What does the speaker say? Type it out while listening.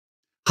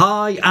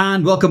Hi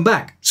and welcome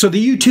back. So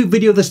the YouTube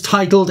video that's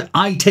titled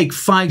I Take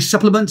 5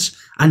 Supplements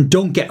and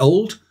Don't Get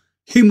Old,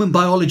 human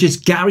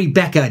biologist Gary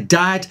Brecka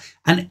diet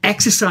and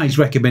exercise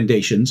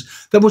recommendations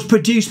that was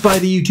produced by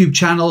the YouTube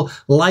channel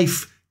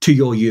Life to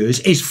Your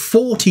Years is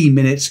 14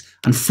 minutes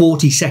and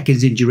 40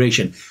 seconds in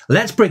duration.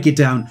 Let's break it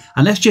down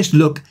and let's just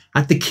look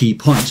at the key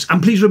points.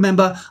 And please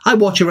remember, I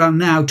watch around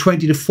now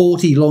 20 to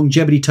 40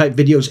 longevity type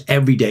videos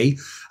every day,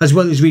 as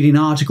well as reading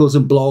articles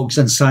and blogs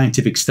and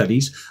scientific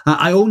studies.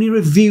 I only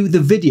review the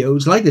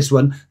videos like this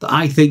one that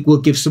I think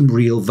will give some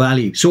real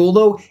value. So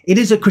although it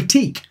is a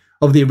critique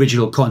of the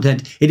original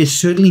content, it is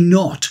certainly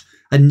not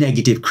a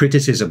negative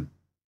criticism.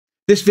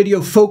 This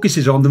video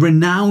focuses on the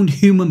renowned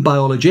human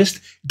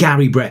biologist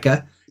Gary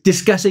Brecka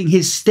discussing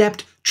his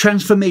stepped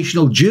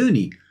transformational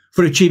journey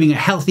for achieving a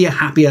healthier,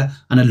 happier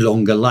and a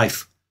longer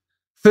life.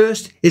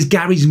 First is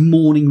Gary's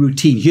morning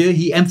routine. Here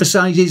he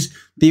emphasizes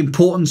the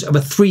importance of a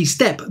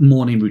 3-step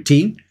morning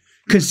routine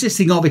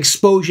consisting of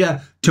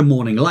exposure to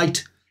morning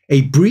light,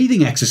 a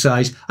breathing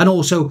exercise and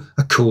also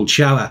a cold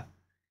shower.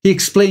 He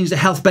explains the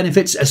health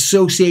benefits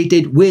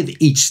associated with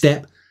each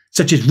step,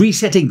 such as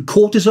resetting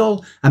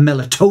cortisol and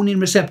melatonin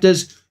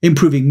receptors,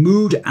 improving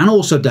mood and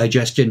also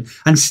digestion,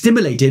 and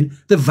stimulating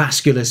the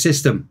vascular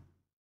system.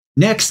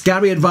 Next,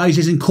 Gary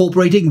advises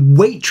incorporating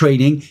weight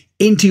training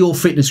into your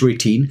fitness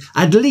routine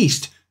at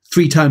least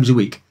 3 times a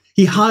week.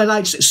 He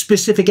highlights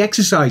specific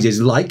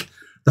exercises like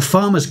the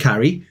farmer's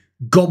carry,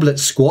 goblet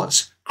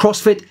squats,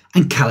 CrossFit,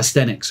 and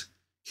calisthenics.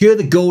 Here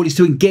the goal is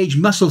to engage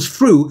muscles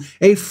through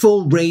a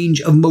full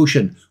range of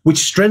motion, which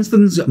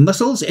strengthens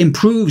muscles,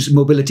 improves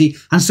mobility,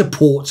 and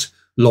supports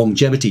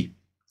longevity.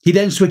 He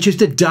then switches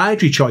to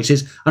dietary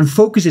choices and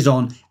focuses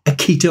on a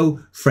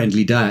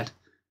keto-friendly diet.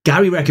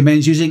 Gary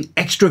recommends using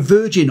extra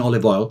virgin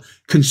olive oil,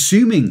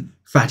 consuming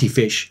fatty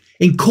fish,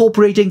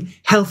 incorporating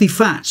healthy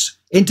fats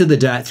into the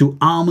diet through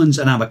almonds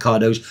and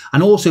avocados,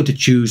 and also to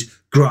choose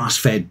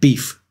grass-fed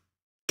beef.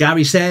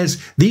 Gary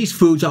says these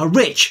foods are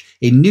rich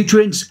in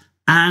nutrients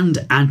and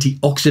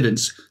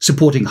antioxidants,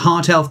 supporting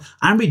heart health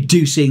and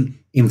reducing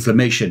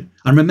inflammation.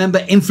 And remember,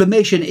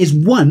 inflammation is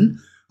one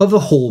of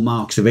the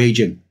hallmarks of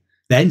aging.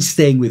 Then,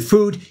 staying with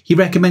food, he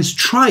recommends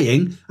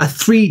trying a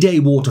 3-day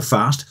water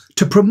fast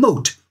to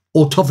promote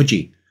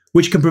autophagy,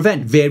 which can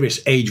prevent various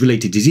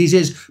age-related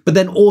diseases, but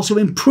then also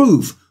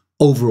improve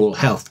overall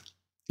health.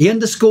 He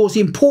underscores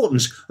the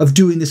importance of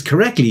doing this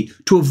correctly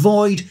to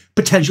avoid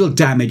potential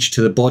damage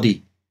to the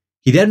body.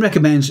 He then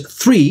recommends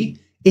 3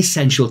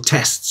 essential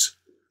tests: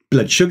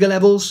 blood sugar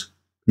levels,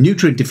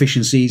 nutrient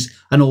deficiencies,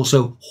 and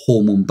also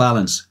hormone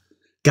balance.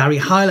 Gary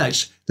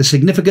highlights the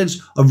significance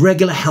of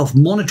regular health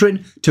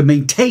monitoring to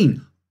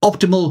maintain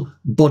optimal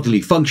bodily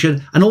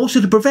function and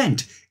also to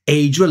prevent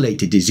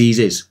age-related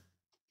diseases.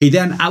 He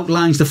then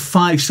outlines the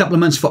 5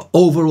 supplements for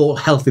overall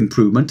health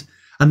improvement,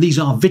 and these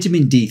are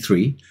vitamin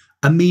D3,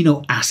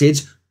 amino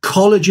acids,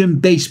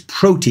 collagen-based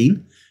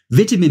protein,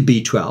 vitamin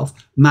B12,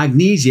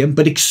 magnesium,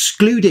 but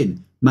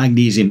excluding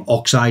magnesium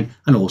oxide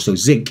and also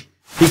zinc.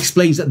 He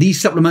explains that these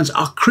supplements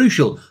are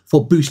crucial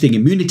for boosting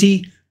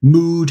immunity,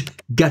 mood,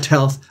 gut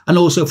health, and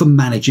also for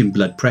managing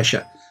blood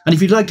pressure. And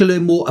if you'd like to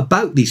learn more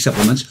about these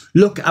supplements,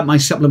 look at my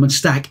supplement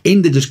stack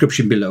in the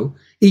description below.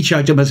 Each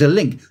item has a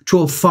link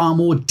to a far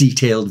more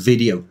detailed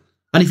video.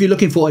 And if you're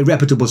looking for a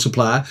reputable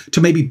supplier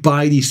to maybe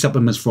buy these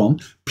supplements from,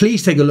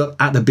 please take a look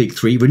at the big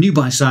 3, Renew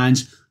by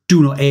Science,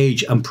 Do Not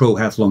Age, and Pro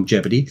Health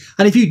Longevity.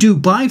 And if you do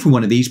buy from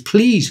one of these,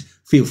 please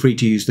feel free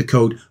to use the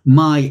code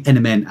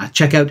MYNMN at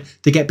checkout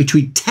to get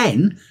between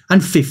 10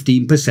 and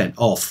 15%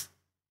 off.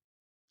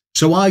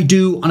 So I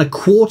do, on a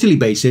quarterly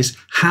basis,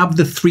 have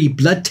the 3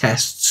 blood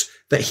tests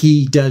that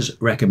he does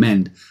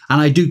recommend. And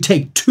I do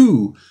take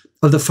 2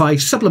 of the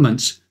 5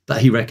 supplements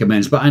that he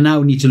recommends, but I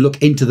now need to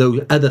look into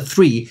those other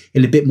 3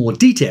 in a bit more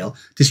detail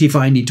to see if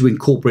I need to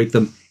incorporate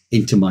them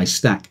into my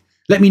stack.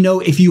 Let me know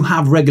if you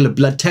have regular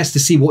blood tests to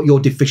see what your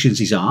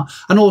deficiencies are,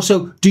 and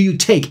also, do you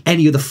take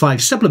any of the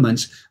 5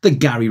 supplements that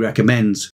Gary recommends?